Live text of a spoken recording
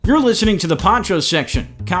You're listening to the Poncho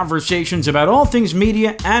Section, conversations about all things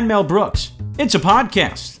media and Mel Brooks. It's a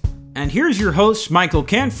podcast. And here's your hosts, Michael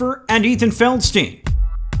Canfer and Ethan Feldstein.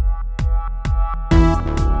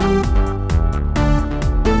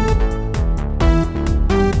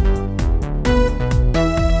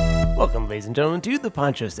 Welcome, ladies and gentlemen, to the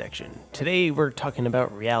Poncho Section. Today we're talking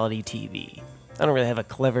about reality TV. I don't really have a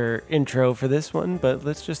clever intro for this one, but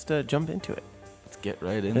let's just jump into it. Get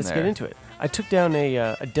right in Let's there. get into it. I took down not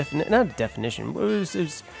a definition. This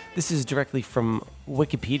is directly from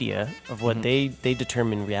Wikipedia of what they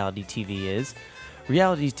determine reality TV is.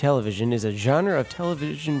 Reality television is a genre of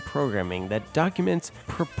television programming that documents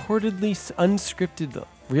purportedly unscripted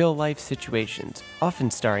real-life situations, often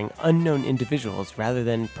starring unknown individuals rather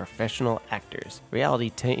than professional actors. Reality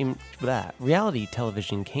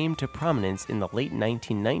television came to prominence in the late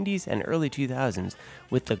 1990s and early 2000s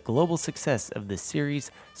with the global success of the series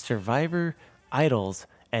Survivor, Idols,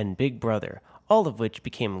 and Big Brother, all of which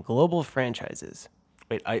became global franchises.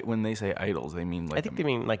 Wait, when they say idols, they mean like... I think they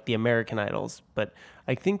mean like the American Idols, but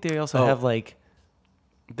I think they also have like...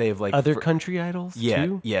 They have like... other country idols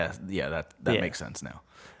too? Yeah, that makes sense now.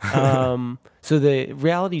 So the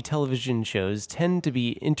reality television shows tend to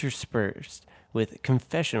be interspersed with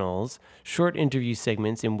confessionals, short interview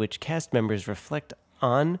segments in which cast members reflect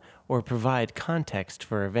on or provide context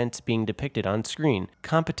for events being depicted on screen.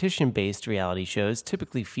 Competition-based reality shows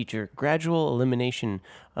typically feature gradual elimination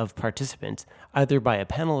of participants, either by a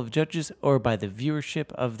panel of judges or by the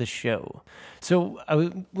viewership of the show. So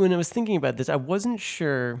when I was thinking about this, I wasn't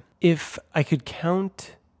sure if I could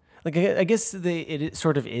count... Like, I guess it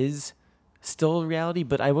sort of is still reality,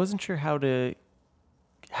 but I wasn't sure how to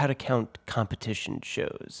count competition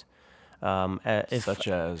shows. Such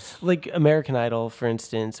as? Like American Idol, for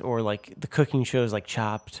instance, or like the cooking shows like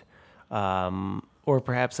Chopped, or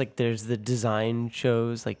perhaps like there's the design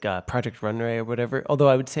shows like Project Runway or whatever. Although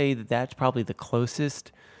I would say that that's probably the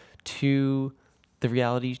closest to the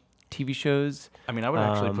reality TV shows. I mean, I would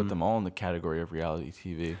actually put them all in the category of reality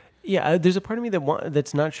TV. Yeah, there's a part of me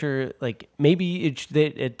that's not sure, like, maybe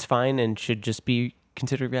it's fine and should just be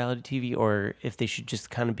considered reality TV, or if they should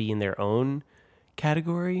just kind of be in their own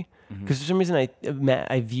category. Because for some reason,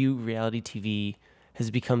 I view reality TV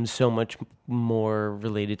has become so much more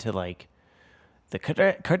related to, like, the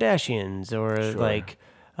Kardashians or, like,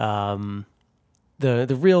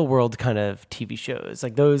 the real world kind of TV shows.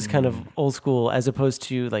 Like, those kind of old school, as opposed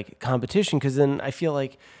to, like, competition, because then I feel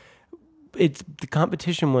like it's the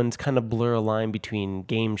competition ones kind of blur a line between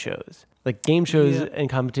game shows. Like game shows and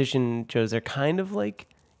competition shows are kind of like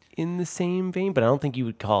in the same vein, but I don't think you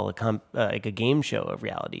would call like a game show of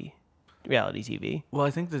reality TV. Well, I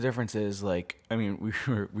think the difference is like, I mean,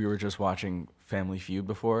 we were just watching Family Feud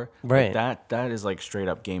before, right? Like that is like straight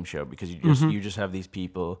up game show because you just have these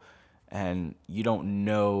people, and you don't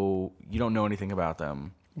know anything about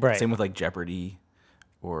them. Right. Same with like Jeopardy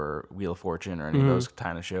or Wheel of Fortune or any of those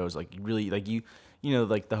kind of shows. Like you really like you know,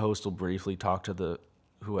 like the host will briefly talk to the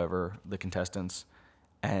contestants,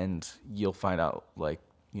 and you'll find out like,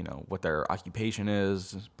 you know, what their occupation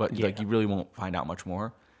is, but like you really won't find out much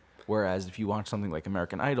more. Whereas if you watch something like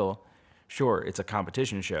American Idol, sure, it's a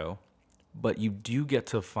competition show, but you do get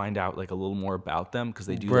to find out like a little more about them because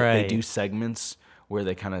they do segments where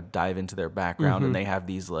they kind of dive into their background, and they have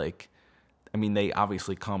these like, I mean, they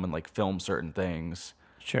obviously come and like film certain things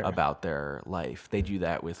about their life. They do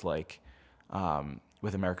that with like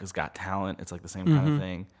with America's Got Talent. It's like the same kind of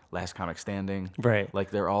thing. Last Comic Standing. Right.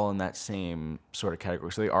 Like they're all in that same sort of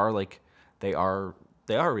category. So they are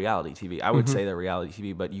reality TV. I would say they're reality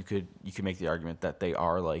TV, but you could make the argument that they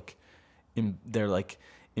are like they're like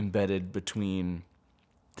embedded between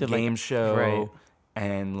the game show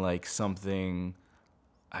and like something,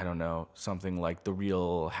 I don't know, something like The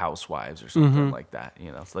Real Housewives or something like that.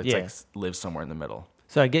 You know, so it's like live somewhere in the middle.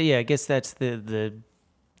 So I guess that's the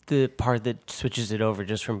part that switches it over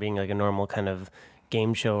just from being like a normal kind of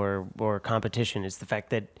game show or competition is the fact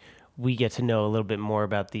that we get to know a little bit more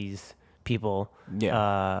about these people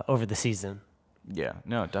over the season. Yeah,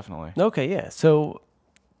 no, definitely. Okay, yeah. So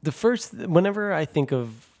whenever I think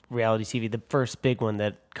of reality TV, the first big one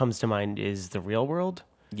that comes to mind is The Real World.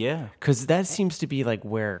 Yeah. Because that seems to be like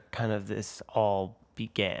where kind of this all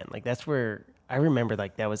began. Like that's where I remember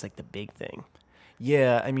like that was like the big thing.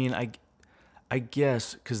 Yeah, I mean, I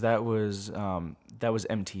guess because that was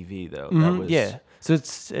MTV though. That was, yeah. So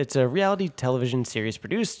it's a reality television series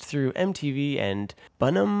produced through MTV and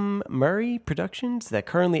Bunham Murray Productions that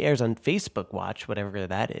currently airs on Facebook Watch, whatever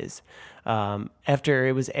that is. After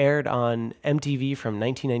it was aired on MTV from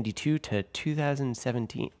 1992 to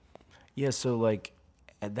 2017. Yeah, so like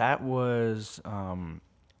that was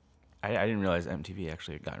I didn't realize MTV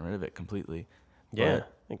actually had gotten rid of it completely. Yeah,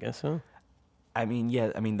 But, I guess so. I mean,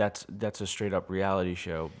 yeah, I mean that's a straight up reality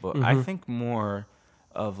show, but I think more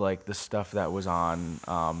of like the stuff that was on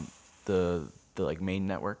the like main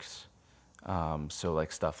networks. So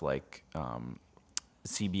like stuff like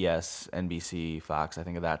CBS, NBC, Fox. I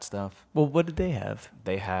think of that stuff. Well, what did they have?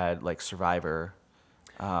 They had like Survivor,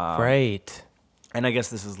 Right. and I guess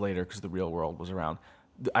this is later because the Real World was around.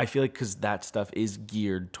 I feel like because that stuff is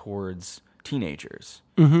geared towards teenagers.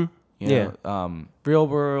 Mm-hmm. Yeah. Real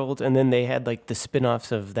World, and then they had like the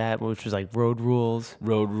spin-offs of that, which was like Road Rules.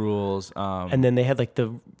 Road Rules. And then they had like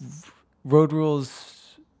the Road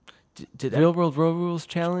Rules, Real World Road Rules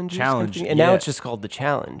Challenge. And now it's just called The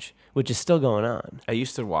Challenge, which is still going on. I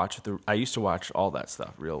used to watch all that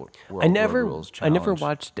stuff. Real World. I never Road Rules Challenge,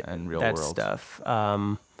 watched and Real that World stuff.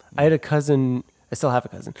 I had a cousin. I still have a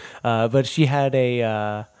cousin, but she had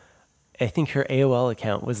I think her AOL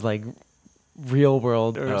account was like Real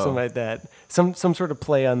World or something like that. Some sort of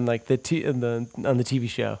play on like on the TV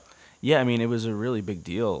show. Yeah, I mean it was a really big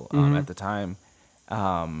deal at the time.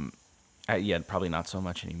 Yeah, probably not so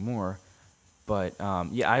much anymore. But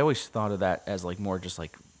yeah, I always thought of that as like more just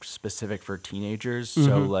like specific for teenagers.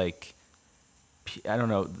 So like, I don't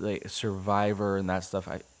know, like Survivor and that stuff.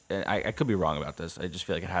 I could be wrong about this. I just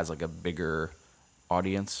feel like it has like a bigger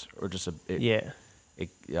audience or just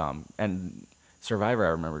and Survivor, I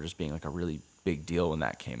remember just being like a really big deal when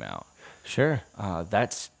that came out. Sure.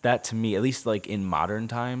 That to me, at least like in modern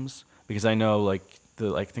times, because I know like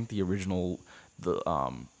I think the original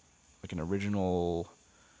like an original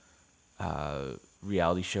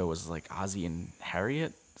reality show was like Ozzie and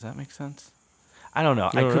Harriet. Does that make sense? I don't know.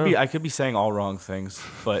 I could be saying all wrong things,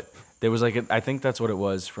 but there was like I think that's what it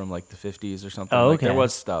was from like the 50s or something. Oh, Like, okay. there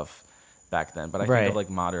was stuff back then, but I think Right. of like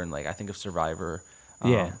modern, like I think of Survivor.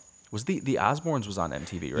 Yeah. Was the Osbournes was on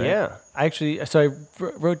MTV, right? Yeah. I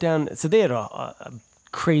wrote down. So they had a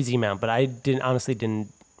crazy amount, but I honestly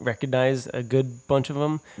didn't recognize a good bunch of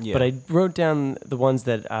them. Yeah. But I wrote down the ones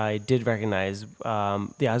that I did recognize. The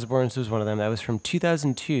Osbournes was one of them. That was from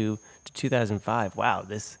 2002 to 2005. Wow,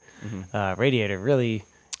 this radiator really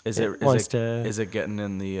Is it getting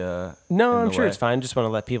in the? No, in I'm the sure way? it's fine. Just want to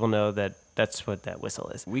let people know that that's what that whistle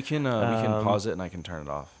is. We can pause it and I can turn it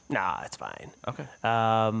off. Nah, it's fine. Okay.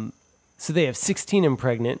 So they have 16 and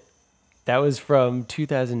Pregnant. That was from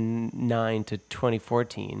 2009 to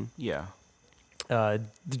 2014. Yeah. The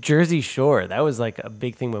Jersey Shore, that was like a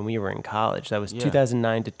big thing when we were in college. That was Yeah.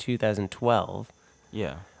 2009 to 2012.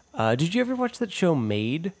 Yeah. Did you ever watch that show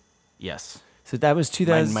Made? Yes. So that was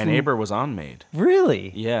 2000. My neighbor was on Made.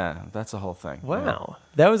 Really? Yeah, that's the whole thing. Wow.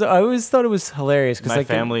 That was. I always thought it was hilarious because My like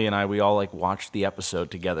family and I, we all like watched the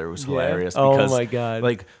episode together. It was hilarious. Oh Because, my God.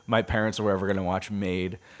 Like my parents were ever gonna watch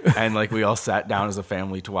Made, and like we all sat down as a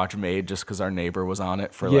family to watch Made just because our neighbor was on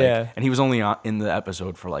it for Yeah. and he was only in the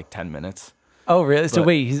episode for like 10 minutes. Oh, really? So But-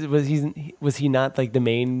 wait, was he not like the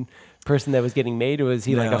main person that was getting made, or was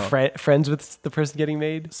he like No. friends with the person getting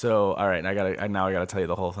made? So all right, I gotta tell you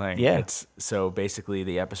the whole thing. Yeah. So basically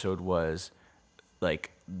the episode was like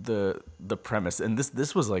the premise, and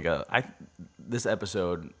this was like this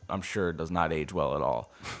episode I'm sure does not age well at all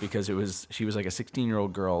because she was like a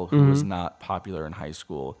 16-year-old girl who was not popular in high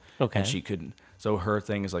school. Okay. And she couldn't. So her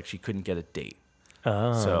thing is like she couldn't get a date.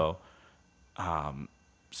 Oh.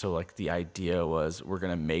 So like the idea was we're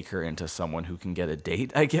gonna make her into someone who can get a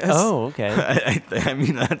date, I guess. Oh, okay. I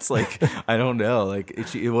mean that's like I don't know, like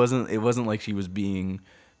it wasn't like she was being,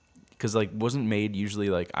 because like wasn't Made usually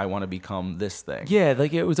like I want to become this thing. Yeah,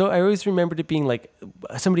 like it was. I always remembered it being like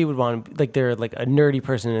somebody would want, like they're like a nerdy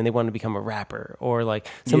person and they want to become a rapper, or like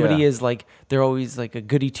somebody Yeah. is like they're always like a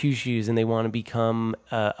goody two shoes and they want to become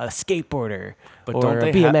a skateboarder, But or don't a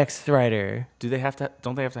they BMX rider. Don't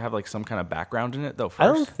they have to have like some kind of background in it though first? I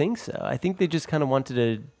don't think so. I think they just kind of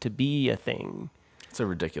wanted to be a thing. It's a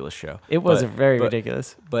ridiculous show. It was very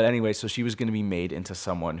ridiculous. But anyway, so she was going to be made into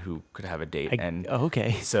someone who could have a date,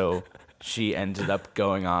 Okay. So she ended up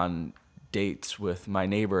going on dates with my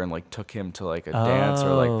neighbor and like took him to like a dance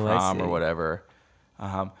or like Oh, I prom or see. whatever.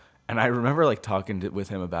 And I remember like talking with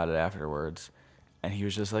him about it afterwards, and he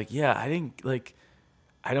was just like, "Yeah, I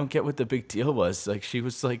don't get what the big deal was. Like she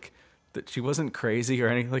was like." That she wasn't crazy or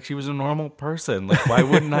anything. Like she was a normal person. Like why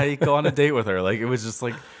wouldn't I go on a date with her? Like it was just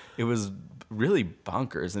like it was really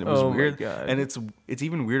bonkers, and it was Oh my weird. God. And it's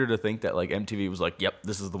even weirder to think that like MTV was like, "Yep,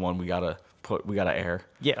 this is the one we gotta air.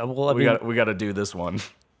 Yeah, well, I mean, We gotta do this one."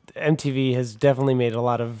 MTV has definitely made a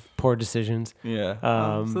lot of poor decisions. Yeah.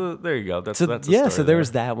 So there you go. That's So the yeah, story so there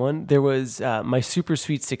was that one. There was My Super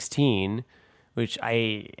Sweet 16, which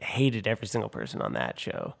I hated every single person on that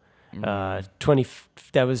show.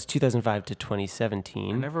 That was 2005 to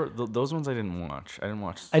 2017. Those ones I didn't watch. I didn't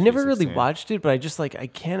watch. I never really 316. watched it, but I just like I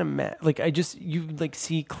can't imagine. Like you like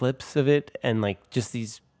see clips of it and like just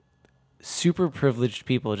these super privileged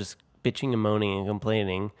people just bitching and moaning and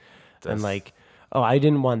complaining, and like, oh, I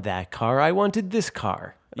didn't want that car. I wanted this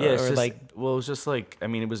car. Yeah, it's just, like, well, it was just like, I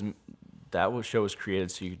mean, show was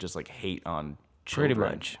created so you could just like hate on children,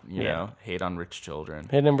 pretty much, you know, hate on rich children,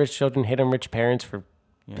 hate on rich children, hate on rich parents for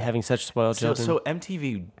having such spoiled children. So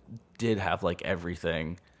MTV did have like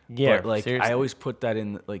everything. Yeah, but like seriously. I always put that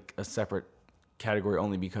in like a separate category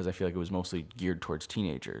only because I feel like it was mostly geared towards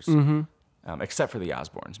teenagers, except for the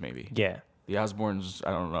Osbournes, maybe. Yeah, the Osbournes,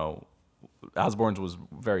 I don't know. Osbournes was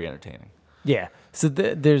very entertaining. Yeah. So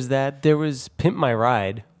there's that. There was Pimp My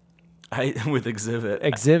Ride. With Exhibit.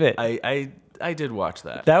 I did watch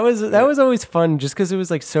that. That was always fun just because it was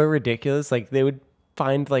like so ridiculous. Like they would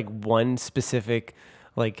find like one specific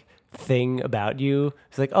like thing about you.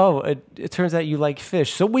 It's like, oh, it turns out you like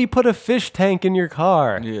fish, so we put a fish tank in your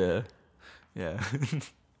car. Yeah.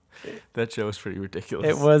 That show was pretty ridiculous.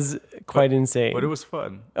 It was quite insane, but it was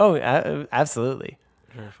fun. Oh, absolutely.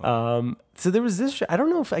 Very fun. So there was this show. I don't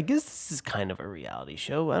know if I guess this is kind of a reality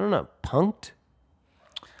show. I don't know. Punk'd.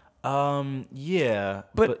 Yeah.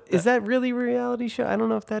 But is that really a reality show? I don't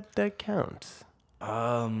know if that counts.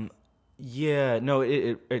 Yeah, no,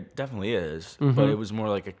 it definitely is, but it was more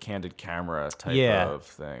like a candid camera type of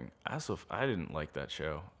thing. I didn't like that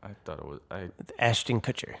show. I thought it was Ashton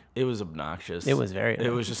Kutcher. It was obnoxious. It was very.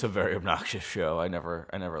 It was just a very obnoxious show. I never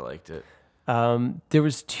liked it. There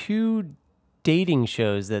was 2 dating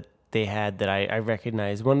shows that they had that I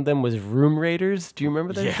recognized. One of them was Room Raiders. Do you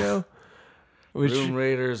remember that show? Room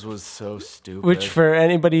Raiders was so stupid. Which, for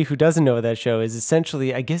anybody who doesn't know what that show is,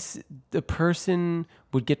 essentially, I guess the person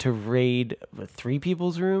would get to raid 3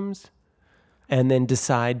 people's rooms, and then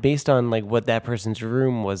decide based on like what that person's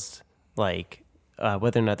room was like,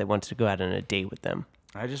 whether or not they wanted to go out on a date with them.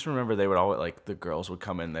 I just remember they would always, like, the girls would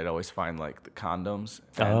come in, they'd always find like the condoms,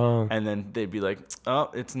 and then they'd be like, oh,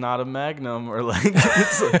 it's not a Magnum, or like,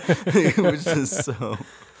 it was just so.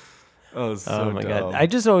 Oh my God! I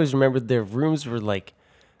just always remembered their rooms were like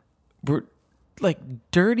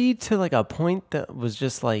dirty to like a point that was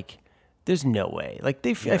just like, there's no way. Like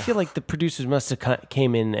I feel like the producers must have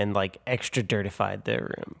came in and like extra dirtified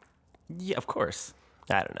their room. Yeah, of course.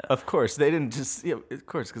 I don't know. Of course, they didn't just. Yeah, of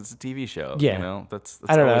course, because it's a TV show. Yeah, you know that's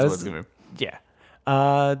I don't always know. What's gonna.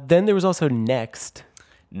 Yeah. Then there was also Next.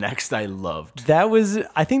 Next, I loved.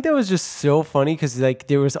 I think that was just so funny because like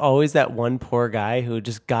there was always that one poor guy who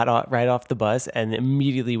just got right off the bus, and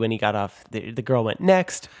immediately when he got off, the girl went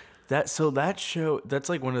next. That show, that's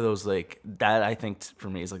like one of those like that. I think for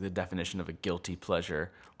me is like the definition of a guilty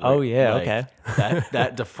pleasure. Oh yeah, like, okay.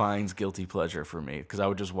 that defines guilty pleasure for me because I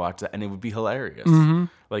would just watch that and it would be hilarious.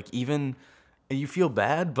 Like even you feel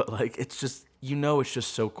bad, but like it's just it's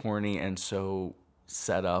just so corny and so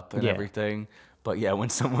set up and everything. But yeah, when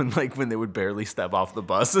they would barely step off the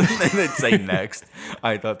bus and then they'd say next,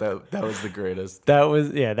 I thought that was the greatest. That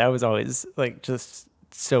was always like just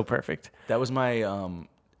so perfect. That was my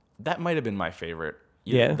that might have been my favorite.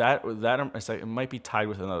 Yeah. It might be tied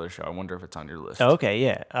with another show. I wonder if it's on your list. Oh, okay,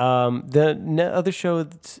 yeah. The other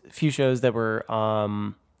few shows that were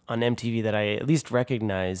on MTV that I at least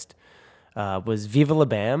recognized was Viva La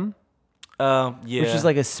Bam. Yeah. Which is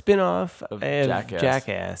like a spin-off of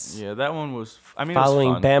Jackass. Yeah, that one was. I mean, following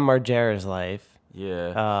it was fun. Bam Margera's life.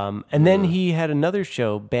 Yeah. And then he had another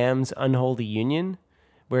show, Bam's Unholy Union,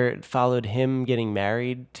 where it followed him getting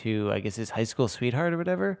married to, I guess, his high school sweetheart or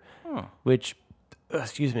whatever. Huh. Which,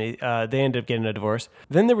 they ended up getting a divorce.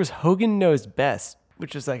 Then there was Hogan Knows Best,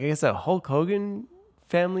 which is like, I guess, a Hulk Hogan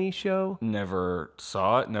family show. Never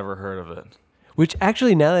saw it. Never heard of it. Which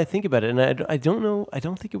actually, now that I think about it, and I don't know, I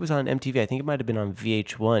don't think it was on MTV. I think it might have been on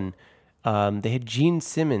VH1. They had Gene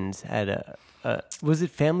Simmons had was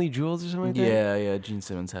it Family Jewels or something like that? Yeah. Gene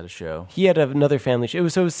Simmons had a show. He had another family show. It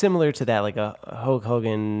was similar to that. Like a Hulk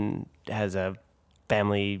Hogan has a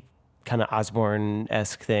family kind of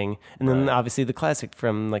Osbourne-esque thing, and then obviously the classic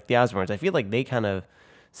from like the Osbournes. I feel like they kind of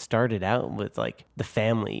started out with like the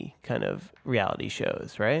family kind of reality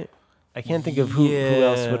shows, right? I can't think of who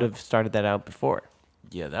else would have started that out before.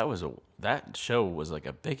 Yeah, that show was like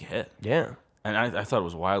a big hit. Yeah. And I thought it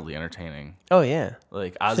was wildly entertaining. Oh yeah.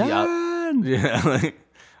 Like Ozzy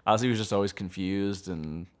Ozzy was just always confused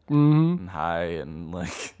and high and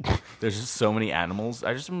like there's just so many animals.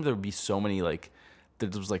 I just remember there would be so many like there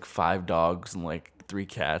was like 5 dogs and like 3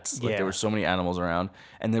 cats. Like there were so many animals around.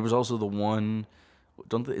 And there was also the one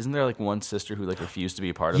Isn't there like one sister who like refused to be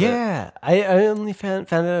a part of it? Yeah, I only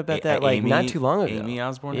found out about that like not too long ago. Amy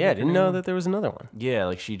Osborne. Yeah, I didn't know that there was another one. Yeah,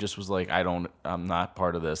 like she just was like, I'm not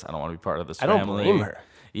part of this. I don't want to be part of this I family. don't blame her.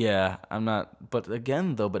 Yeah, I'm not. But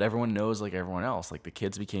again, though, but everyone knows like everyone else. Like the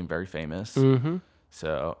kids became very famous. Mm-hmm.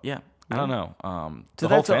 So yeah, I don't know. The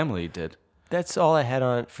whole family did. That's all I had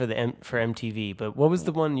on for MTV. But what was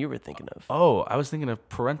the one you were thinking of? Oh, I was thinking of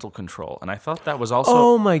Parental Control, and I thought that was also.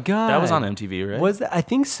 Oh my god, that was on MTV, right? Was that? I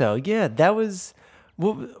think so. Yeah, that was.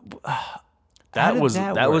 That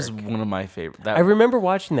was one of my favorite. I remember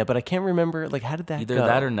watching that, but I can't remember like how did that either go?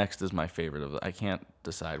 that or Next is my favorite of. I can't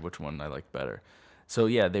decide which one I like better. So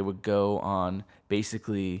yeah, they would go on.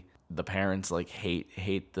 Basically, the parents like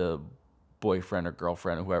hate the boyfriend or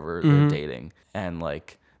girlfriend or whoever they're dating, and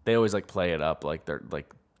like they always like play it up like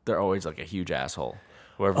they're always like a huge asshole,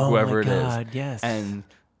 whoever it is. Yes. And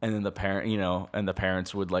then the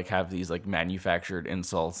parents would like have these like manufactured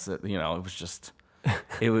insults that, it was just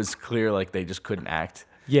it was clear like they just couldn't act.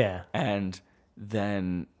 Yeah. And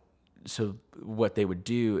then so what they would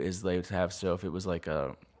do is they would have, so if it was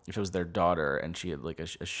their daughter and she had like a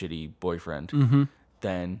shitty boyfriend,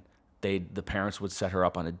 then the parents would set her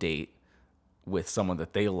up on a date with someone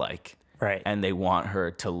that they like. Right. And they want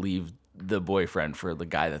her to leave the boyfriend for the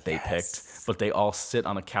guy that they picked. But they all sit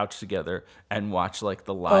on a couch together and watch like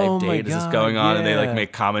the live date as it's going on, and they like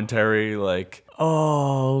make commentary like.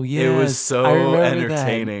 Oh yeah. It was so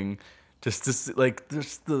entertaining. Just to see, like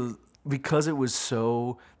because it was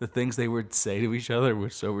so, the things they would say to each other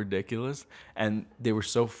were so ridiculous and they were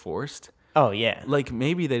so forced. Oh yeah. Like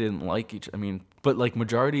maybe they didn't like but like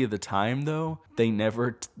majority of the time though, they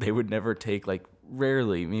would never take like,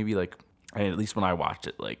 rarely, maybe like, at least when I watched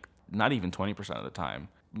it, like not even 20% of the time,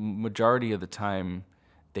 majority of the time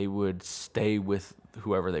they would stay with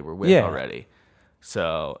whoever they were with already.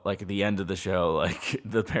 So like at the end of the show, like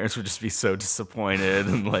the parents would just be so disappointed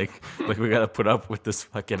and like we gotta put up with this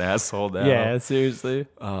fucking asshole now. Yeah, seriously.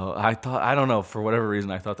 I don't know, for whatever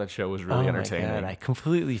reason I thought that show was really entertaining. My God, I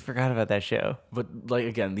completely forgot about that show. But like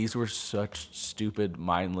again, these were such stupid,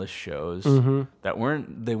 mindless shows that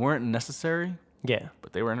weren't necessary. Yeah,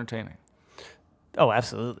 but they were entertaining. Oh,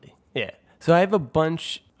 absolutely. Yeah. So I have a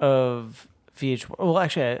bunch of VH1. Well,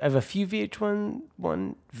 actually, I have a few VH1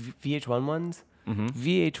 ones.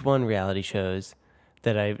 VH1 reality shows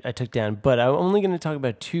that I took down, but I'm only going to talk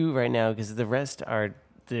about 2 right now because the rest are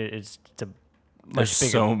it's a much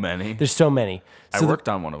bigger. So many. There's so many. So I worked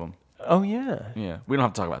on one of them. Oh yeah. Yeah, we don't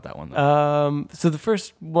have to talk about that one though. So the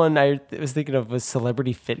first one I was thinking of was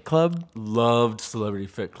Celebrity Fit Club. Loved Celebrity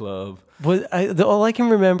Fit Club. All I can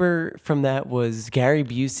remember from that was Gary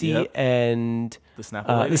Busey and the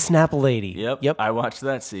Snapple Lady. The Snapple Lady. Yep. I watched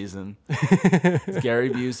that season. Gary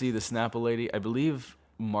Busey, the Snapple Lady. I believe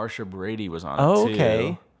Marsha Brady was on it too.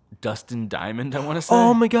 Okay. Dustin Diamond, I want to say.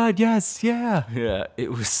 Oh my God, yes, yeah. Yeah, it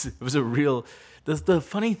was a real. The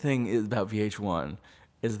funny thing is about VH1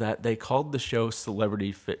 is that they called the show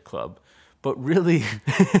Celebrity Fit Club, but really,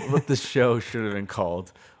 what the show should have been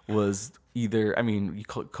called was either, you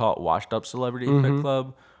call it Washed Up Celebrity Fit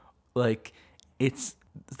Club, like it's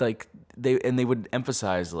like they would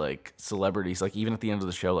emphasize like celebrities, like even at the end of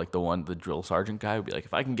the show, like the drill sergeant guy would be like,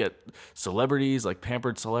 if I can get celebrities, like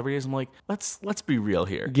pampered celebrities, I'm like, let's be real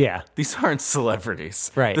here. Yeah, these aren't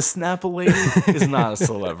celebrities. Right. The Snapple Lady is not a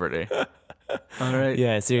celebrity. All right.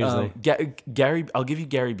 Yeah, seriously. Gary, I'll give you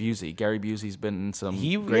Gary Busey. Gary Busey's been in some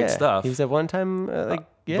great stuff. He was at one time, in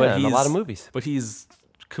a lot of movies. But he's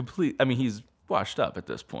he's washed up at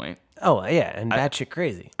this point. Oh yeah, and batshit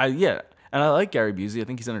crazy. And I like Gary Busey. I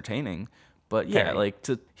think he's entertaining. But yeah,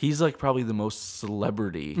 he's like probably the most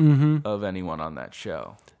celebrity of anyone on that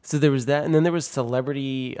show. So there was that, and then there was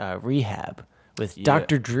Celebrity Rehab with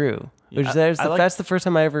Dr. Drew. Which that's the first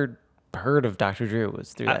time I ever heard of Dr. Drew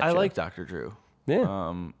was through that show. I like Dr. Drew.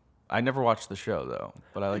 Yeah. I never watched the show though,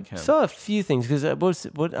 but I like him. Saw a few things because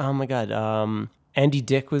oh my God, Andy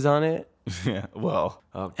Dick was on it. Yeah. Well,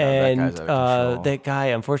 oh God, and that guy's out of control. That guy,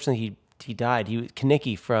 unfortunately, he died. He was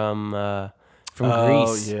Kanicki from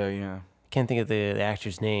Grease. Oh yeah. Can't think of the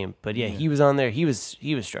actor's name, but yeah, he was on there. He was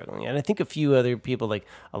struggling, and I think a few other people, like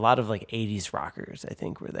a lot of like '80s rockers, I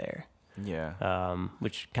think were there. Yeah.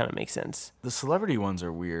 Which kind of makes sense. The celebrity ones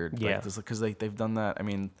are weird. Yeah. Because they've done that.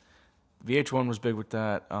 VH1 was big with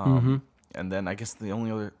that. And then I guess the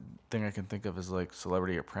only other thing I can think of is like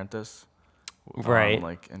Celebrity Apprentice. Right.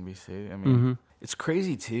 Like NBC. It's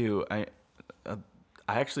crazy too. I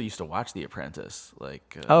actually used to watch The Apprentice.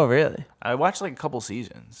 Oh, really? I watched like a couple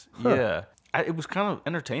seasons. Huh. Yeah. It was kind of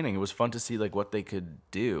entertaining. It was fun to see like what they could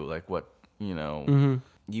do. Like what,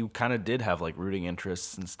 you kind of did have like rooting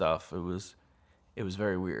interests and stuff. It was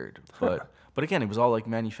very weird, but again, it was all like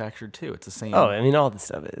manufactured too. It's the same. Oh, I mean, all this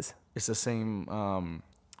stuff is. It's the same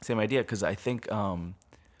idea, because I think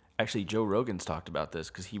actually Joe Rogan's talked about this,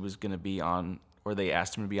 because he was gonna be on, or they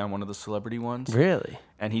asked him to be on one of the celebrity ones. Really?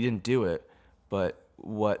 And he didn't do it. But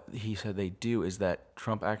what he said they do is that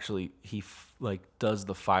Trump actually does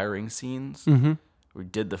the firing scenes, or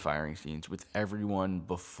did the firing scenes with everyone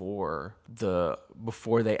before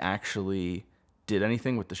they actually did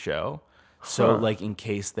anything with the show. So like in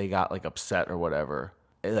case they got like upset or whatever,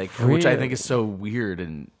 which I think is so weird,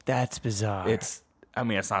 and That's bizarre. it's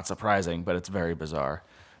not surprising, but it's very bizarre.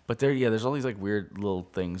 But there's all these like weird little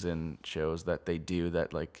things in shows that they do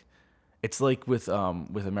that, like, it's like with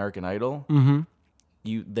American Idol.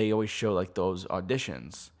 They always show like those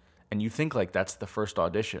auditions, and you think like that's the first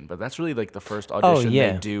audition, but that's really like the first audition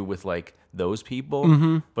they do with like those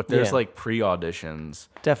people. But there's like pre-auditions,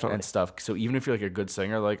 Definitely, and stuff. So even if you're like a good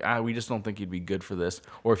singer, like we just don't think you'd be good for this,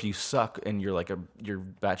 or if you suck and you're like you're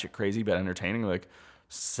batshit crazy but entertaining, like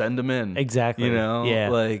send them in. Exactly. You know, Yeah.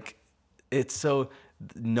 like it's so.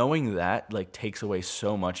 Knowing that like takes away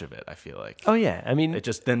so much of it, I feel like. Oh yeah, I mean, it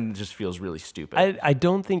just feels really stupid. I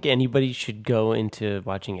don't think anybody should go into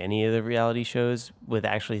watching any of the reality shows with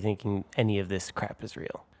actually thinking any of this crap is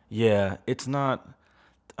real. Yeah, it's not.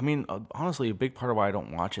 I mean, honestly, a big part of why I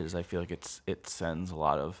don't watch it is I feel like it sends a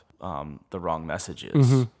lot of the wrong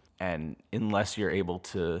messages, and unless you're able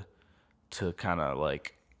to kind of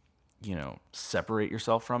like, you know, separate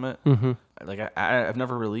yourself from it. Like I've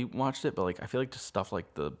never really watched it, but like I feel like just stuff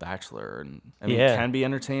like The Bachelor, and I mean, it can be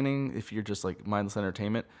entertaining if you're just like mindless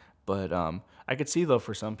entertainment. But I could see though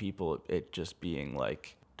for some people it just being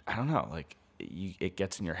like, I don't know, like it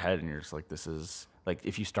gets in your head and you're just like, this is like,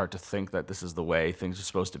 if you start to think that this is the way things are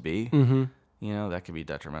supposed to be, you know, that could be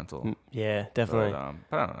detrimental. Yeah, definitely.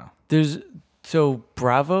 But I don't know. So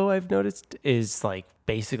Bravo, I've noticed, is like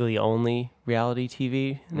basically only reality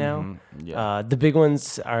TV now. Yeah. The big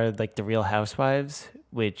ones are like the Real Housewives,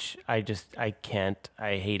 which I can't.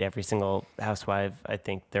 I hate every single housewife. I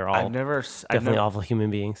think they're all definitely awful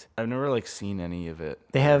human beings. I've never like seen any of it.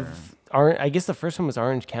 They have I guess the first one was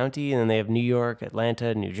Orange County, and then they have New York,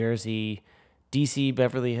 Atlanta, New Jersey, DC,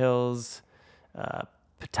 Beverly Hills,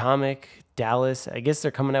 Potomac, Dallas. I guess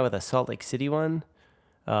they're coming out with a Salt Lake City one.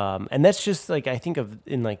 And that's just like, I think of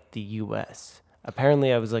in like the US.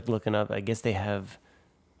 Apparently I was like looking up, I guess they have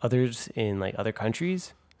others in like other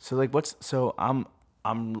countries. So like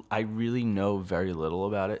I really know very little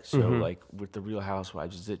about it. So like with the Real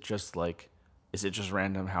Housewives, is it just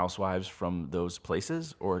random housewives from those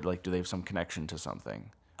places, or like do they have some connection to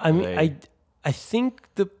something? I think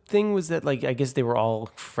the thing was that like, I guess they were all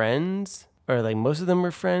friends, or like most of them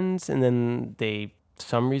were friends, and then they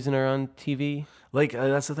some reason are on TV. Like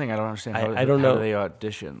that's the thing I don't understand. I don't know. How do they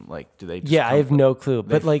audition? Like, do they? Just I have no clue.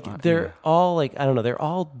 But like, they're yeah. all like, I don't know. They're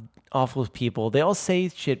all awful people. They all say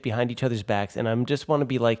shit behind each other's backs, and I just want to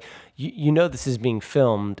be like, you know, this is being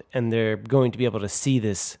filmed, and they're going to be able to see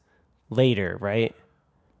this later, right?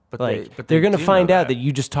 But they're going to find out that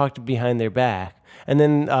you just talked behind their back. And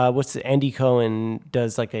then Andy Cohen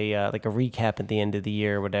does like a recap at the end of the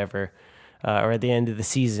year or whatever, or at the end of the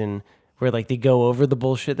season, where like they go over the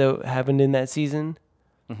bullshit that happened in that season.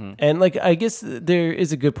 And like, I guess there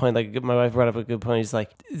is a good point. Like my wife brought up a good point. He's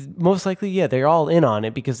like, most likely, yeah, they're all in on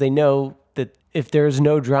it because they know that if there's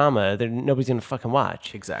no drama, then nobody's going to fucking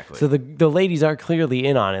watch. Exactly. So the ladies are clearly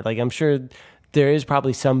in on it. Like, I'm sure there is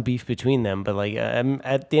probably some beef between them, but like,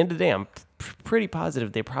 at the end of the day, I'm pretty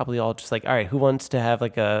positive they're probably all just like, all right, who wants to have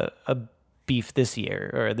like a beef this year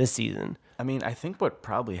or this season? I mean, I think what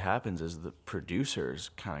probably happens is the producers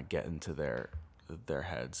kind of get into their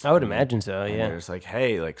heads. I would imagine so, yeah. They're just like,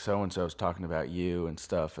 hey, like so-and-so's talking about you and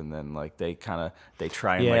stuff, and then like they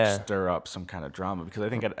try and like stir up some kind of drama, because I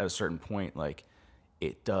think at a certain point, like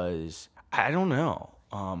it does, I don't know.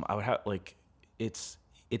 I would have like, it's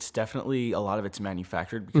definitely, a lot of it's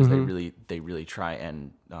manufactured because they really try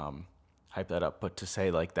and hype that up. But to say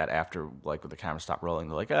like that after, like, when the camera stopped rolling,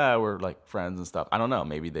 they're like, we're like friends and stuff. I don't know.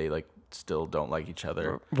 Maybe they like still don't like each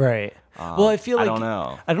other. Right. Well, I feel like, I don't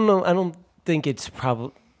know. I don't think it's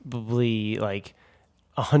probably like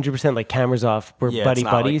 100% like cameras off. We're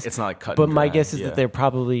buddies. It's not like cut. But my guess is that they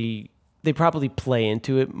probably play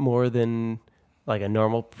into it more than like a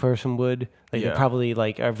normal person would. Like they probably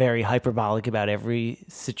like are very hyperbolic about every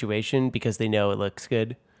situation because they know it looks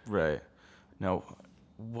good. Right. Now,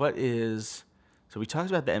 so we talked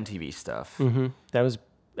about the MTV stuff. That was,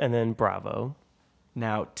 and then Bravo.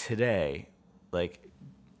 Now today, like,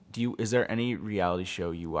 is there any reality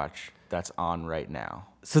show you watch that's on right now?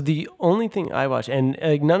 So the only thing I watch, and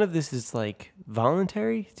none of this is like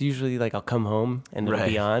voluntary. It's usually like I'll come home and it'll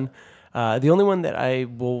be on. The only one that I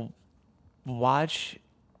will watch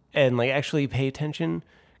and like actually pay attention,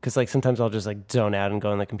 because like sometimes I'll just like zone out and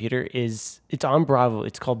go on the computer, it's on Bravo.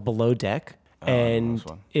 It's called Below Deck, and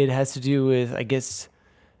it has to do with, I guess,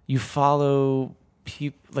 you follow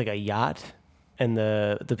like a yacht and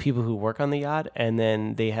the people who work on the yacht, and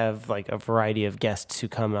then they have like a variety of guests who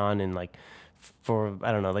come on and like for,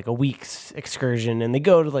 I don't know, like a week's excursion, and they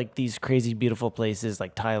go to like these crazy beautiful places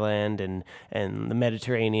like Thailand and the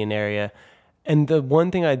Mediterranean area. And the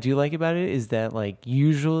one thing I do like about it is that like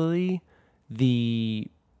usually the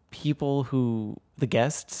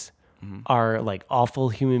guests are like awful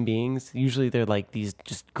human beings. Usually they're like these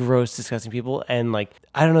just gross, disgusting people. And like,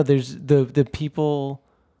 I don't know, there's the people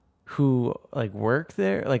who like work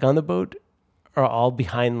there, like on the boat, are all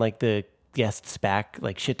behind like the guests' back,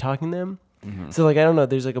 like shit talking them. So like, I don't know,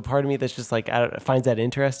 there's like a part of me that's just like, finds that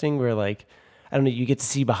interesting, where like, I don't know, you get to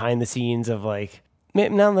see behind the scenes of like,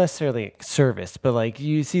 not necessarily like service, but like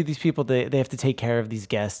you see these people, they have to take care of these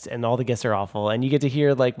guests, and all the guests are awful, and you get to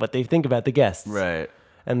hear like what they think about the guests. Right.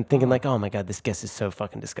 And thinking like, oh my God, this guest is so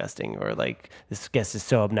fucking disgusting, or like this guest is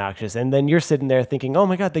so obnoxious. And then you're sitting there thinking, oh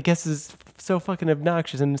my God, the guest is so fucking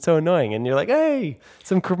obnoxious and so annoying. And you're like, hey,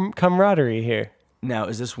 some camaraderie here. Now,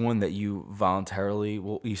 is this one that you voluntarily,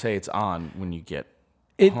 well, you say it's on when you get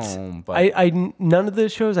home, but I none of the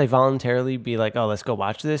shows I voluntarily be like, oh, let's go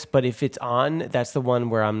watch this. But if it's on, that's the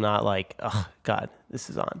one where I'm not like, oh God,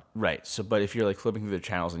 this is on. Right. So, but if you're like flipping through the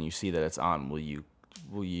channels and you see that it's on, will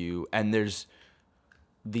you, and there's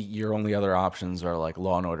your only other options are like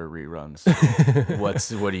Law and Order reruns.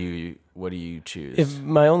 What do you choose? If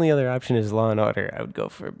my only other option is Law and Order, I would go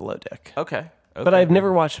for Below Deck. Okay. But I've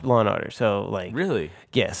never watched Law and Order, so like really,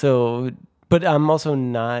 yeah. So, but I'm also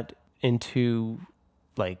not into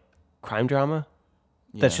like crime drama.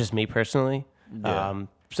 Yeah. That's just me personally. Yeah.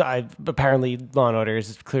 So apparently Law and Order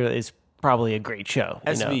is probably a great show.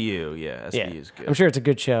 SVU, yeah, SVU is good. I'm sure it's a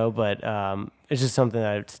good show, but it's just something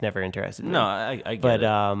that's never interested in. No, I get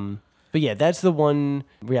it. But yeah, that's the one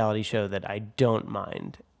reality show that I don't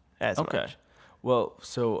mind as much. Okay. Well,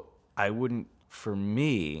 so I wouldn't, for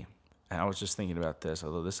me, and I was just thinking about this,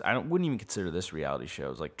 although wouldn't even consider this reality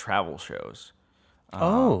shows, like travel shows.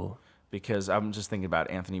 Because I'm just thinking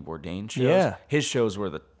about Anthony Bourdain shows. Yeah. His shows were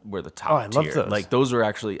the top I love tier. those. Like those were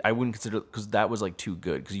actually, I wouldn't consider, because that was like too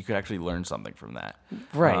good, because you could actually learn something from that.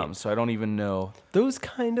 Right. So I don't even know. Those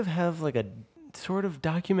kind of have like a sort of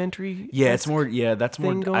documentary. Yeah, it's more. Yeah, that's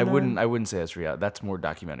more. I wouldn't say that's reality. That's more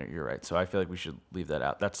documentary. You're right. So I feel like we should leave that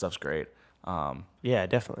out. That stuff's great. Yeah,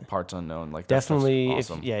 definitely. Parts Unknown, like definitely. That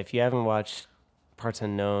stuff's awesome. If you haven't watched Parts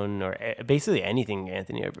Unknown or basically anything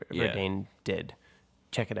Anthony Bourdain did,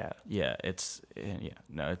 check it out. Yeah, it's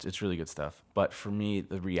really good stuff. But for me,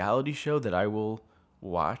 the reality show that I will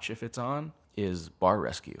watch if it's on is Bar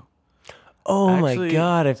Rescue. Oh my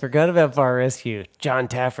God, I forgot about Bar Rescue. John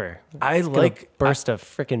Taffer. Burst a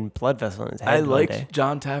freaking blood vessel in his head. I like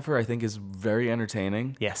John Taffer. I think is very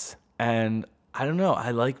entertaining. Yes. And I don't know. I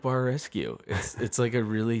like Bar Rescue. It's like a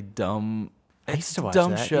really dumb. I used to watch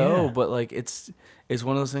dumb that, show, yeah. but like it's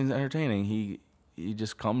one of those things entertaining. He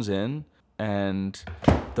just comes in and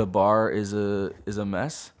the bar is a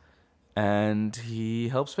mess, and he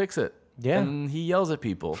helps fix it. Yeah. And he yells at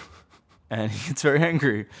people. And he gets very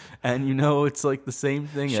angry. And it's like the same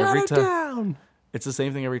thing every time. Shut it down! It's the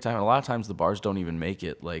same thing every time. And a lot of times the bars don't even make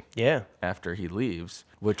it after he leaves.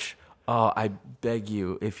 Which I beg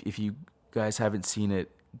you, if you guys haven't seen it,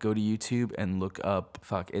 go to YouTube and look up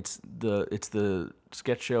it's the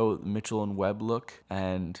sketch show Mitchell and Webb Look,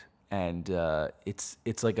 and it's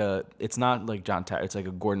not like John Taffer, it's like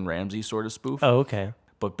a Gordon Ramsay sort of spoof. Oh, okay.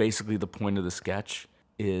 But basically the point of the sketch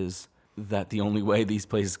is that the only way these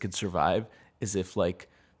places could survive is if like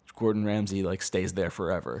Gordon Ramsay like stays there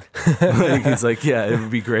forever. Like, he's like, yeah, it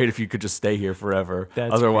would be great if you could just stay here forever.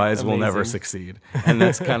 Otherwise we'll never succeed. And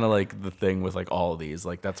that's kind of like the thing with like all of these.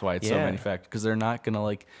 Like that's why it's so manufactured, because they're not gonna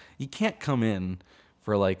like, you can't come in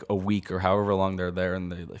for like a week or however long they're there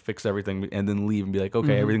and they like, fix everything and then leave and be like,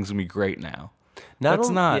 okay, everything's gonna be great now. That's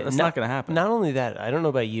not gonna happen. Not only that, I don't know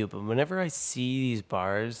about you, but whenever I see these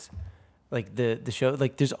bars, like the show,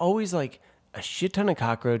 like there's always like a shit ton of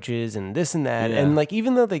cockroaches and this and that. And like,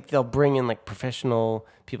 even though like they'll bring in like professional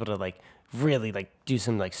people to like really like do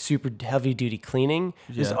some like super heavy duty cleaning,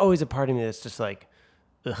 there's always a part of me that's just like,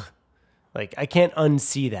 ugh, like I can't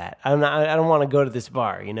unsee that. I don't want to go to this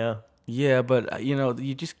bar, you know? Yeah, but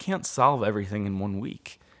you just can't solve everything in 1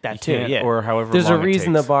 week. That too, yeah. Or however there's long a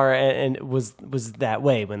reason it takes. the bar and was that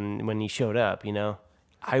way when he showed up, you know?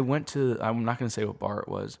 I'm not going to say what bar it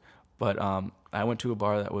was, but I went to a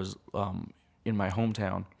bar that was in my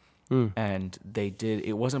hometown, and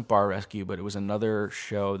it wasn't Bar Rescue, but it was another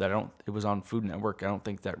show it was on Food Network. I don't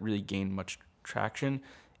think that really gained much traction.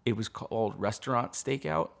 It was called Restaurant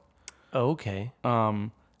Stakeout. Oh, okay.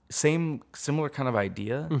 Similar kind of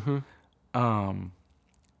idea. And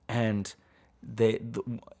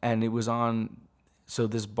and it was on, so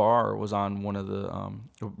this bar was on one of the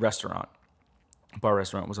bar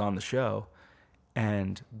restaurant was on the show,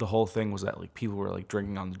 and the whole thing was that like people were like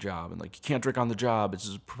drinking on the job, and like you can't drink on the job, it's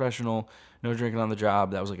just professional, no drinking on the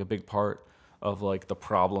job. That was like a big part of like the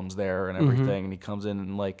problems there and everything. And he comes in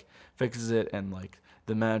and like fixes it, and like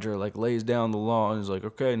the manager like lays down the law and is like,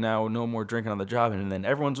 okay, now no more drinking on the job, and then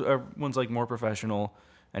everyone's like more professional,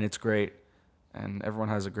 and it's great, and everyone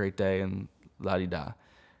has a great day, and la-di-da.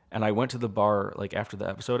 And I went to the bar like after the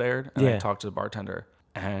episode aired, and I talked to the bartender,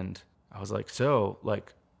 and I was like, so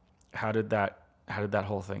like, how did that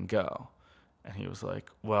whole thing go? And he was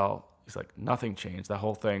like, well, he's like, nothing changed. That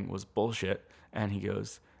whole thing was bullshit. And he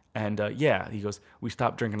goes, we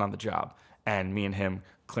stopped drinking on the job. And me and him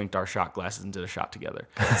clinked our shot glasses and did a shot together.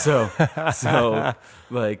 So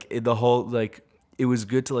like the whole, like, it was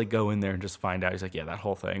good to like go in there and just find out. He's like, yeah, that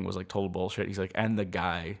whole thing was like total bullshit. He's like, and the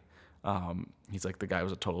guy, he's like, the guy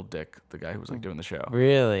was a total dick. The guy who was like doing the show.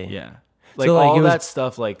 Really? Yeah. Like, so, like, all that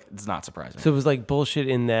stuff, like, it's not surprising. So it was like bullshit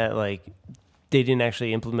in that like they didn't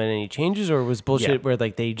actually implement any changes, or was bullshit where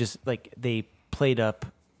like they just like they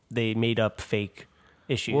made up fake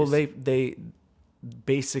issues? Well, they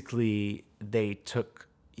basically took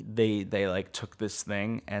this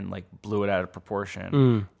thing and like blew it out of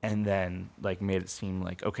proportion, and then like made it seem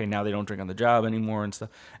like, okay, now they don't drink on the job anymore and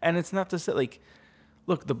stuff. And it's not to say like,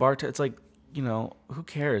 look, the bartender, it's like, you know, who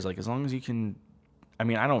cares? Like, as long as you can. I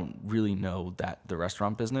mean, I don't really know the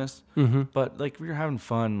restaurant business, but like we were having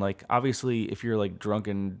fun. Like, obviously, if you're like drunk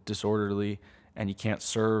and disorderly and you can't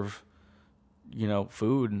serve, you know,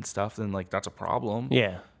 food and stuff, then like that's a problem.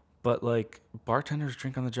 Yeah. But like bartenders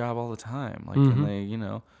drink on the job all the time. Like, and they, you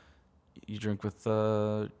know, you drink with,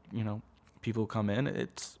 you know, people who come in.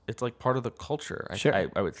 It's like part of the culture. Sure.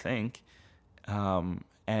 I would think,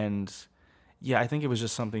 and yeah, I think it was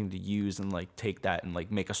just something to use and like take that and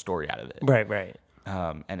like make a story out of it. Right.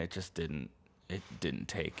 And it just didn't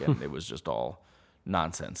take, and it was just all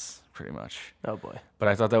nonsense pretty much. Oh boy. But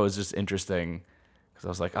I thought that was just interesting because I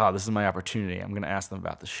was like, oh, this is my opportunity. I'm going to ask them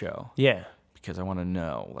about the show. Yeah. Because I want to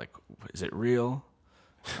know, like, is it real?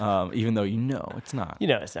 Even though you know it's not. You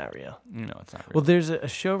know it's not real. You know it's not real. Well, there's a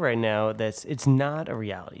show right now it's not a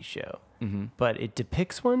reality show, but it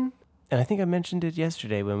depicts one, and I think I mentioned it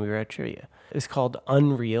yesterday when we were at trivia. It's called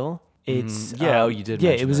Unreal. It's you did. Yeah,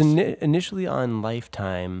 mention it was this. Initially on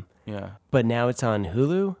Lifetime. Yeah. But now it's on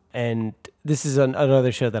Hulu, and this is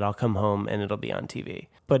another show that I'll come home and it'll be on TV.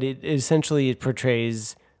 But it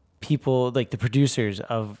portrays people, like the producers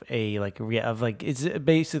of it's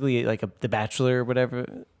basically like The Bachelor or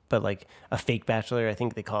whatever, but like a fake Bachelor. I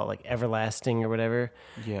think they call it like Everlasting or whatever.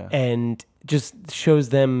 Yeah. And just shows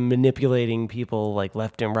them manipulating people like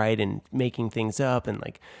left and right and making things up and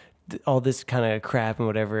like all this kind of crap and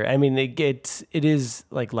whatever. I mean, it is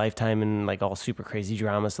like Lifetime and like all super crazy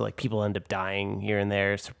drama. So like people end up dying here and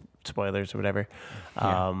there, spoilers or whatever.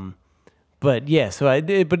 Yeah. But yeah,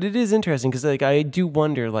 but it is interesting because like I do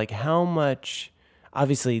wonder like how much.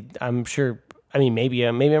 Obviously, I'm sure. I mean, maybe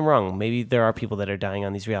I'm wrong. Maybe there are people that are dying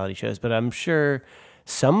on these reality shows, but I'm sure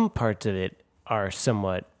some parts of it are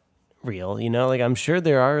somewhat real. You know, like I'm sure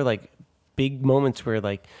there are like big moments where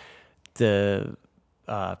like the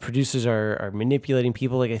producers are manipulating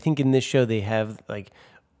people. Like I think in this show they have like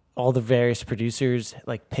all the various producers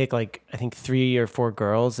like pick like I think 3 or 4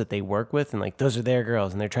 girls that they work with, and like those are their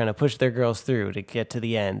girls, and they're trying to push their girls through to get to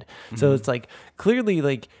the end. So it's like clearly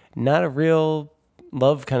like not a real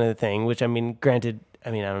love kind of thing. Which I mean, granted,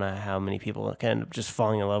 I don't know how many people can end up just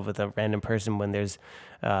falling in love with a random person when there's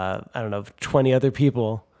 20 other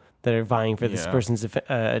people that are vying for this person's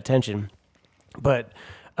attention, but.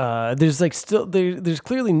 There's like still there's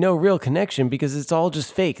clearly no real connection because it's all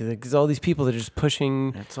just fake. Because all these people are just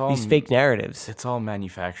pushing these fake narratives. It's all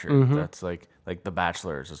manufactured. That's like The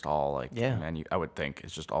Bachelor is just all like I would think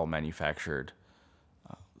it's just all manufactured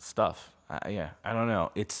stuff. I don't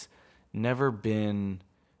know. It's never been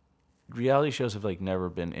reality shows have like never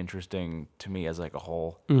been interesting to me as like a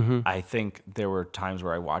whole. I think there were times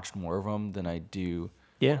where I watched more of them than I do.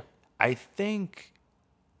 Yeah. I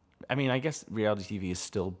guess reality TV is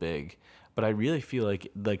still big, but I really feel like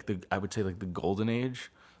I would say like the golden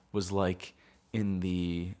age was like in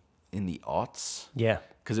the aughts. Yeah.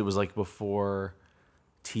 Because it was like before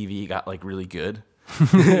TV got like really good.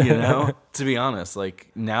 You know, to be honest,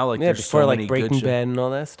 like now, like there's before so like many Breaking good Bad and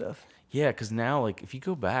all that stuff. Yeah, because now, like, if you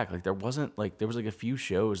go back, like, there was like a few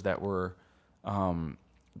shows that were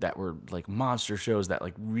like monster shows that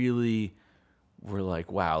like really were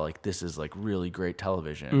like, wow, like this is like really great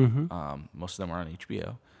television. Most of them are on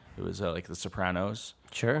HBO. It was like The Sopranos,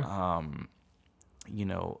 Sure.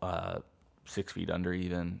 6 Feet Under,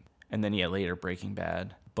 even, and then later Breaking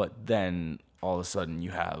Bad. But then all of a sudden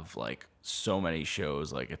you have like so many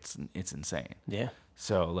shows, like it's insane. Yeah.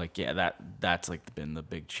 So like that's like been the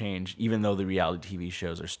big change, even though the reality TV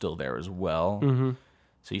shows are still there as well.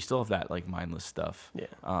 So you still have that like mindless stuff.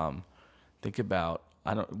 Yeah. Think about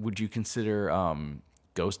would you consider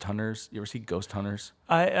Ghost Hunters? You ever see Ghost Hunters?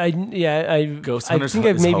 Ghost Hunters I think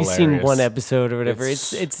I've is maybe seen hilarious. one episode or whatever.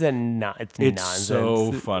 It's It's nonsense.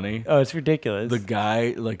 so funny. Oh, it's ridiculous. The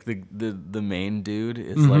guy, like the main dude,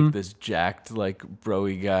 is like this jacked, like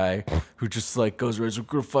broy guy who just like goes around, "I'm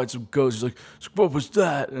gonna fight some ghosts." He's like, "What was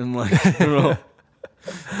that?" And like,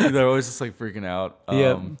 they're always just like freaking out.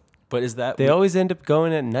 Yeah. But is that They always end up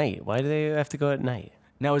going at night. Why do they have to go at night?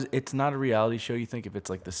 now? It's not a reality show? You think if it's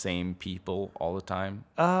like the same people all the time?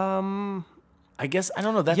 I guess I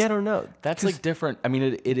don't know. That's I don't know. That's like different. I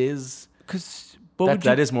mean, it is. Because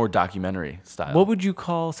That is more documentary style. What would you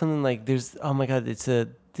call something like? Oh my God! It's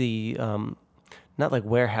not like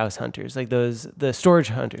warehouse hunters, like the storage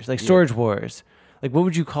hunters, like Storage Wars. Like what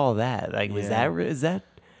would you call that? Like is that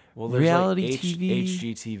Well, there's reality like TV?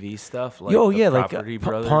 HGTV stuff, like Property like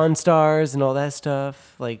Brothers. Pawn Stars and all that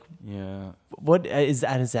stuff. Like Yeah. what is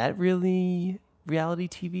that? Is that really reality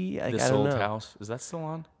TV? Like, This I don't Old know. House. Is that still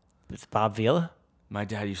on? It's Bob Vila. My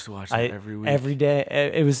dad used to watch that every week. Every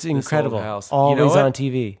day. It was incredible. House. Always You know what? on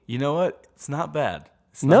TV. You know what? It's not bad.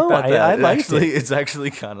 It's No, not that bad. I liked it. It's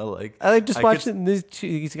actually kind of like I like just I watching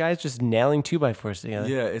these guys just nailing 2x4s together.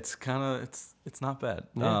 Yeah, it's kind of it's not bad.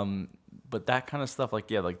 Yeah. But that kind of stuff, like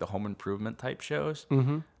like the home improvement type shows.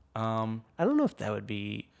 I don't know if that would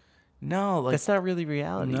be. No, like That's not really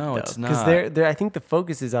reality. No, though, it's because not. I think the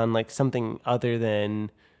focus is on like something other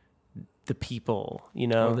than the people. You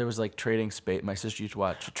know. oh, there was like Trading Space. My sister used to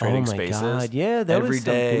watch Trading my Spaces. God, yeah, that every was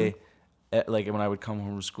day. Like when I would come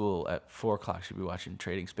home from school at 4:00, she'd be watching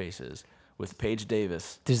Trading Spaces with Paige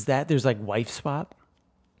Davis. There's like Wife Swap.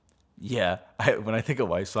 Yeah, when I think of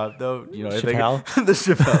Wife Swap, though, you know, Chappelle? I think the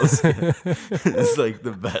Chappelle's is like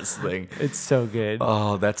the best thing. It's so good.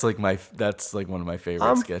 Oh, that's like one of my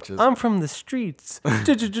favorite sketches. I'm from the streets.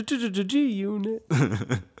 G unit.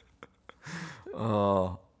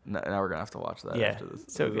 Oh, now we're gonna have to watch that. Yeah, after this.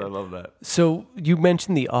 so good. I love that. So you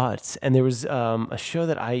mentioned the aughts, and there was a show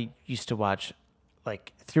that I used to watch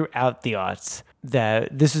like throughout the aughts.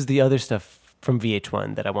 That this is the other stuff from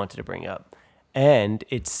VH1 that I wanted to bring up, and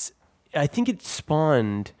I think it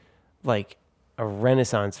spawned like a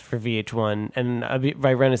renaissance for VH1, and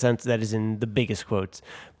by renaissance that is in the biggest quotes,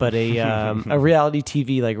 but a reality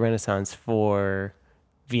TV like renaissance for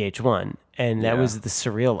VH1, and that was The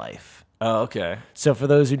Surreal Life. Oh, okay. So for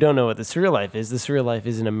those who don't know what The Surreal Life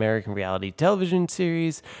is an American reality television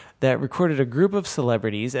series that recorded a group of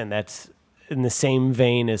celebrities, and that's in the same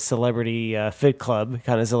vein as Celebrity Fit Club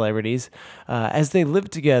kind of celebrities, as they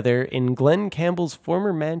lived together in Glenn Campbell's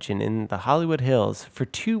former mansion in the Hollywood Hills for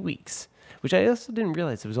 2 weeks, which I also didn't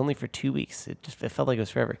realize it was only for 2 weeks. It felt like it was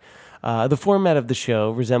forever. The format of the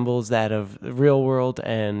show resembles that of Real World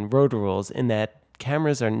and Road Rules in that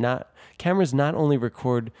cameras not only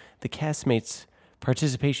record the castmates'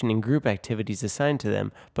 participation in group activities assigned to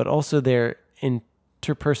them, but also their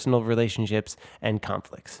interpersonal relationships and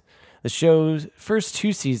conflicts. The show's first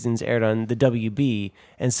 2 seasons aired on the WB,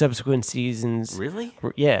 and subsequent seasons... Really?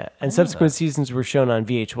 Subsequent seasons were shown on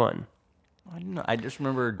VH1. I don't know. I just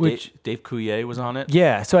remember Which- Dave Coulier was on it.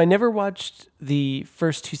 Yeah, so I never watched the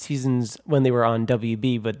first 2 seasons when they were on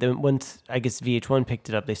WB, but then once, I guess, VH1 picked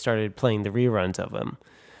it up, they started playing the reruns of them.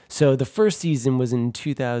 So the first season was in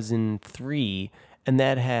 2003, and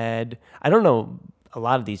that had... I don't know a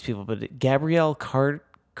lot of these people, but Gabrielle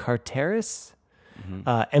Carteris...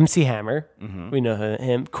 MC Hammer, we know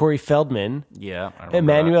him. Corey Feldman, Yeah. I remember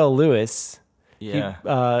Emmanuel Lewis. that. Yeah.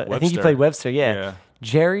 I think he played Webster. Yeah. Yeah.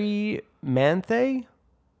 Jerry Manthe,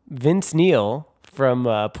 Vince Neil from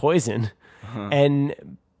Poison, and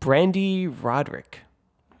Brandy Roderick.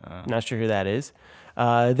 Not sure who that is.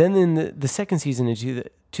 Then in the second season in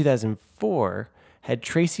 2004 had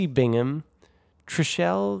Tracy Bingham,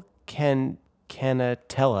 Trishelle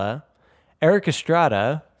Canatella, Eric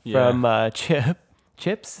Estrada from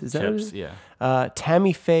Chips. Is that Chips, it? yeah.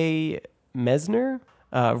 Tammy Faye Mesner,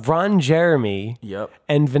 Ron Jeremy, Yep.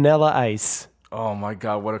 and Vanilla Ice. Oh my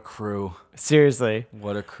God, what a crew! Seriously.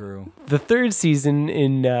 What a crew! The third season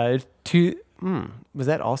in was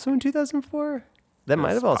that also in 2004? That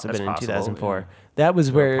might have also That's been in possible, 2004. yeah. That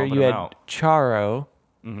was where pumping you them had out. Charo,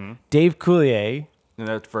 Dave Coulier. And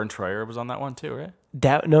that Vern Troyer was on that one too, right?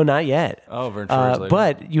 No, not yet. Oh, Vern Troyer's later.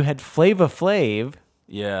 But you had Flava Flav,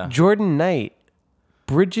 Yeah. Jordan Knight,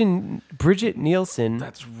 Bridget Nielsen,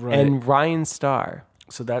 That's right. and Ryan Starr.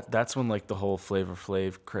 So that's when like the whole Flavor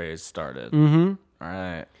Flav craze started. Mm-hmm. All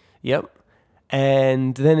right. Yep.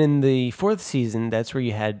 And then in the fourth season, that's where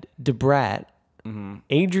you had DeBrat,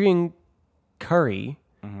 Adrian Curry,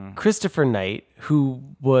 Christopher Knight, who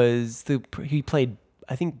was he played,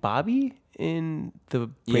 I think, Bobby in the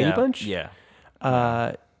Brady Bunch. Yeah.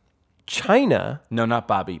 China. No, not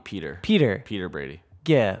Bobby. Peter. Peter Brady.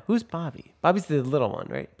 Yeah. Who's Bobby? Bobby's the little one,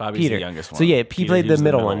 right? Bobby's Peter. the youngest one. So yeah, he Peter, played he the was the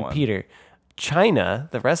middle middle one, one. Peter. China,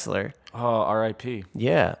 the wrestler. Oh, R.I.P.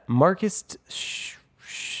 Yeah. Marcus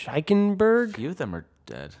Scheichenberg. Few of them are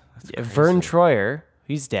dead. That's crazy. Vern Troyer.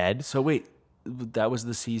 He's dead. So wait, that was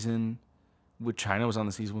the season. With China was on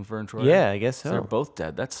the season with Vern Troyer. Yeah, I guess so. They're both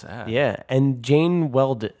dead. That's sad. Yeah, and Jane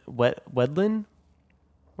Wedlin,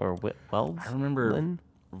 or Welds. I remember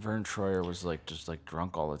Vern Troyer was just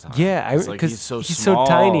drunk all the time. Yeah, 'cause he's so he's small.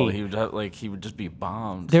 so tiny. He would just be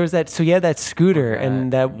bombed. There was that. So yeah, that scooter,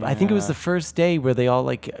 and that I think it was yeah. the first day where they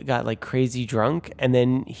all got crazy drunk, and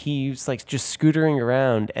then he's just scootering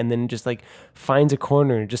around, and then just finds a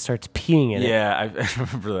corner and just starts peeing in it. Yeah, I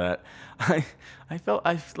remember that. I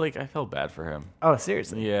felt bad for him. Oh,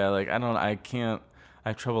 seriously. Yeah, I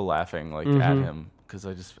have trouble laughing at him because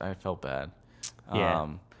I felt bad. Yeah.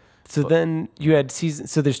 So then you had season.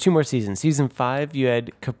 So there's 2 more seasons. Season 5, you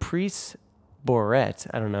had Caprice Bourret.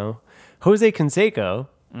 I don't know. Jose Canseco,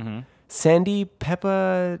 Sandy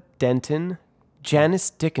Peppa Denton, Janice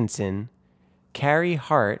Dickinson, Carrie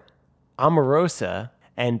Hart, Omarosa,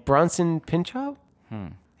 and Bronson Pinchot.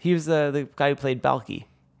 He was the guy who played Balky.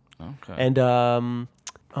 Okay. And oh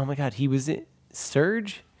my God, he was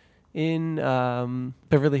Surge in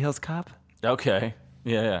Beverly Hills Cop. Okay.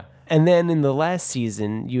 Yeah. And then in the last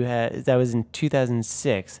season, that was in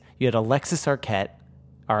 2006. You had Alexis Arquette,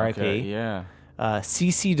 R.I.P. Okay, yeah.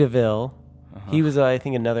 CeCe DeVille. He was, I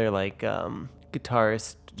think, another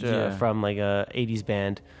guitarist from a 80s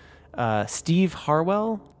band. Steve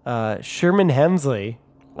Harwell, Sherman Hemsley.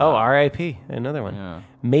 Wow. Oh, R.I.P. Another one. Yeah.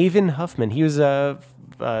 Maven Huffman. He was a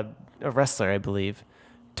wrestler, I believe.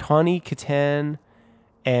 Tawny Katan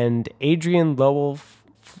and Adrian Lowell.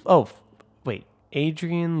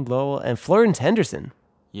 Adrian Lowell and Florence Henderson.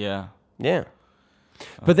 Yeah. Yeah.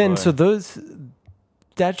 But then, boy. so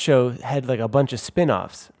that show had a bunch of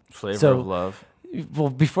spin-offs. Flavor of Love. Well,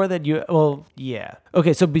 before that, yeah.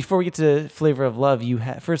 Okay, so before we get to Flavor of Love, you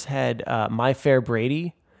first had My Fair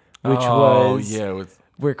Brady, which was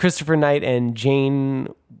where Christopher Knight and Jane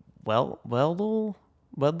Weldon,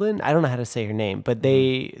 I don't know how to say her name, but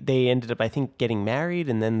they ended up, I think, getting married,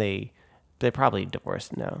 and then they're probably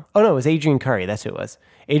divorced now. Oh, no, it was Adrian Curry. That's who it was.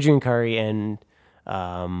 Adrian Curry and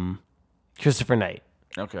Christopher Knight.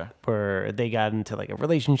 Okay. Where they got into a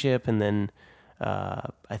relationship, and then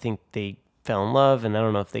I think they fell in love, and I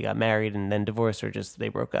don't know if they got married and then divorced or just they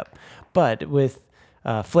broke up. But with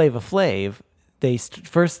Flava Flav,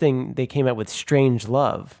 first thing they came out with Strange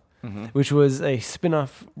Love, which was a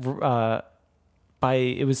spinoff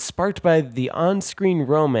it was sparked by the on-screen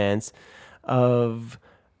romance of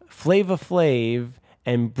Flava Flav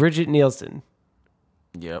and Bridget Nielsen.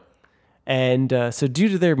 Yep. And so due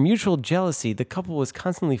to their mutual jealousy, the couple was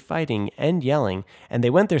constantly fighting and yelling, and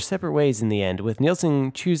they went their separate ways in the end, with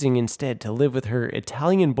Nielsen choosing instead to live with her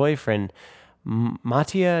Italian boyfriend,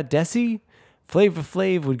 Mattia Desi. Flava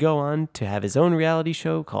Flav would go on to have his own reality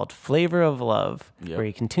show called Flavor of Love, where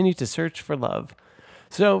he continued to search for love.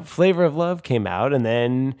 So Flavor of Love came out, and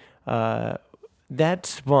then that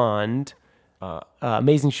spawned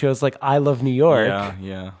amazing shows like I Love New York.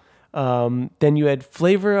 Yeah. Then you had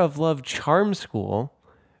Flavor of Love Charm School,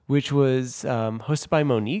 which was hosted by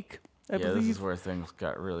Monique, I believe. This is where things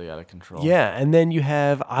got really out of control. Yeah, and then you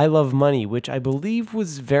have I Love Money, which I believe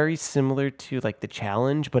was very similar to The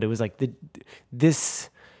Challenge, but it was this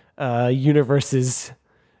universe's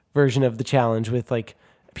version of The Challenge with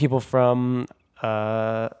people from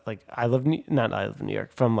not I Love New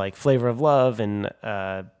York, from Flavor of Love and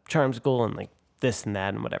Charm School and this and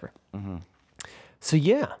that and whatever. Mm-hmm. So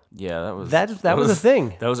yeah, that was a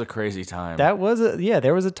thing. That was a crazy time. There was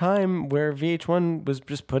a time where VH1 was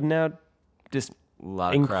just putting out just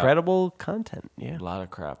incredible content. Yeah, a lot of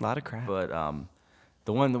crap. But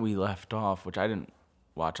the one that we left off, which I didn't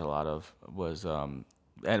watch a lot of, was but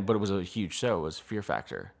it was a huge show, was Fear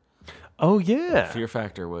Factor. Oh, yeah. Fear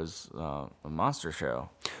Factor was a monster show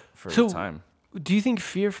for So- the time. Do you think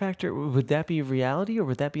Fear Factor, would that be reality or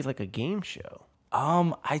would that be like a game show?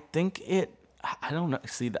 I think I don't know.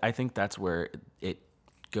 See, I think that's where it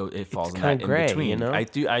falls in that kinda gray, in between. you know?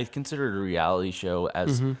 I consider it a reality show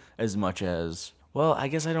as much as, well, I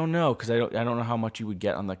guess I don't know, because I don't know how much you would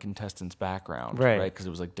get on the contestant's background, Right. Because it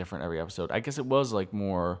was like different every episode. I guess it was like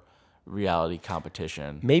more reality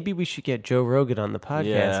competition. Maybe we should get Joe Rogan on the podcast,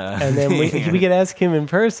 Yeah. and then we could ask him in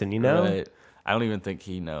person, you know? Right. I don't even think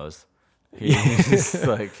he knows. He's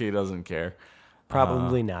like, he doesn't care.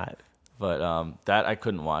 Probably not. But that I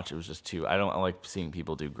couldn't watch. It was just too. I don't like seeing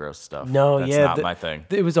people do gross stuff. No, that's yeah, not my thing.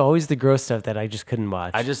 It was always the gross stuff that I just couldn't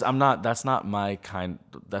watch. I'm not. That's not my kind.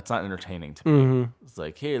 That's not entertaining to me. It's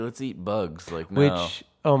like, hey, let's eat bugs. Like, no. Which,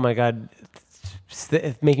 oh my God,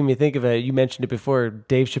 it's making me think of it. You mentioned it before.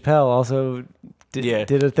 Dave Chappelle also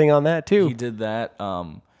did a thing on that too. He did that.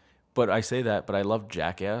 But I say that, but I love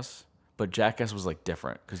Jackass. But Jackass was like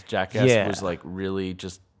different, because Jackass was like really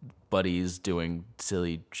just buddies doing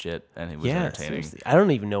silly shit, and it was entertaining. Seriously. I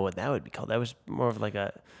don't even know what that would be called. That was more of like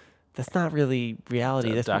that's not really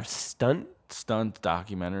reality. That's more Stunt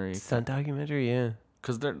documentary. Stunt documentary, yeah.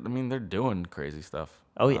 Because they're doing crazy stuff.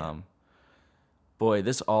 Oh, yeah. Boy,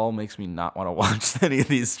 this all makes me not want to watch any of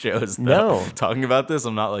these shows. Though. No. Talking about this,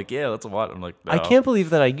 I'm not like, yeah, let's watch. I'm like, no. I can't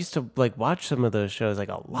believe that I used to like watch some of those shows like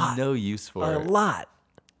a lot. No use for A it. lot.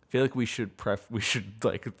 I feel like we should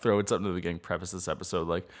like throw in something to the beginning, preface this episode.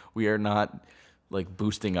 Like, we are not like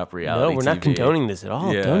boosting up reality. No, we're not TV. condoning this at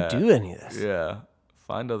all. Yeah. Don't do any of this. Yeah.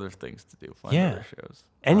 Find other things to do. Find Yeah. other shows.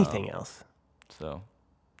 Anything else. So,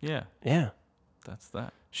 yeah, Yeah. that's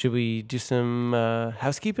that. Should we do some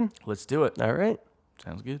housekeeping? Let's do it. All right.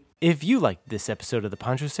 Sounds good. If you liked this episode of the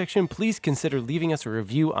Poncho Section, please consider leaving us a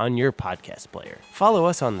review on your podcast player. Follow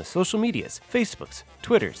us on the social medias, Facebooks,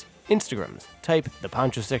 Twitters, Instagrams. Type the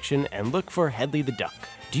Poncho Section and look for Headley the Duck.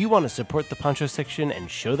 Do you want to support the Poncho Section and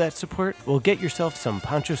show that support? Well, get yourself some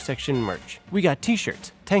Poncho Section merch. We got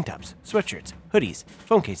t-shirts, tank tops, sweatshirts, hoodies,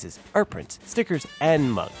 phone cases, art prints, stickers,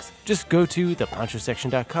 and mugs. Just go to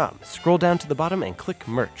theponchosection.com, scroll down to the bottom and click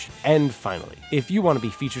merch. And finally, if you want to be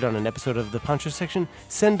featured on an episode of the Poncho Section,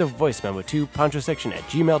 send a voice memo to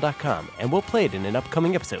ponchosection@gmail.com and we'll play it in an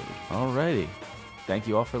upcoming episode. Alrighty. Thank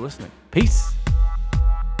you all for listening. Peace!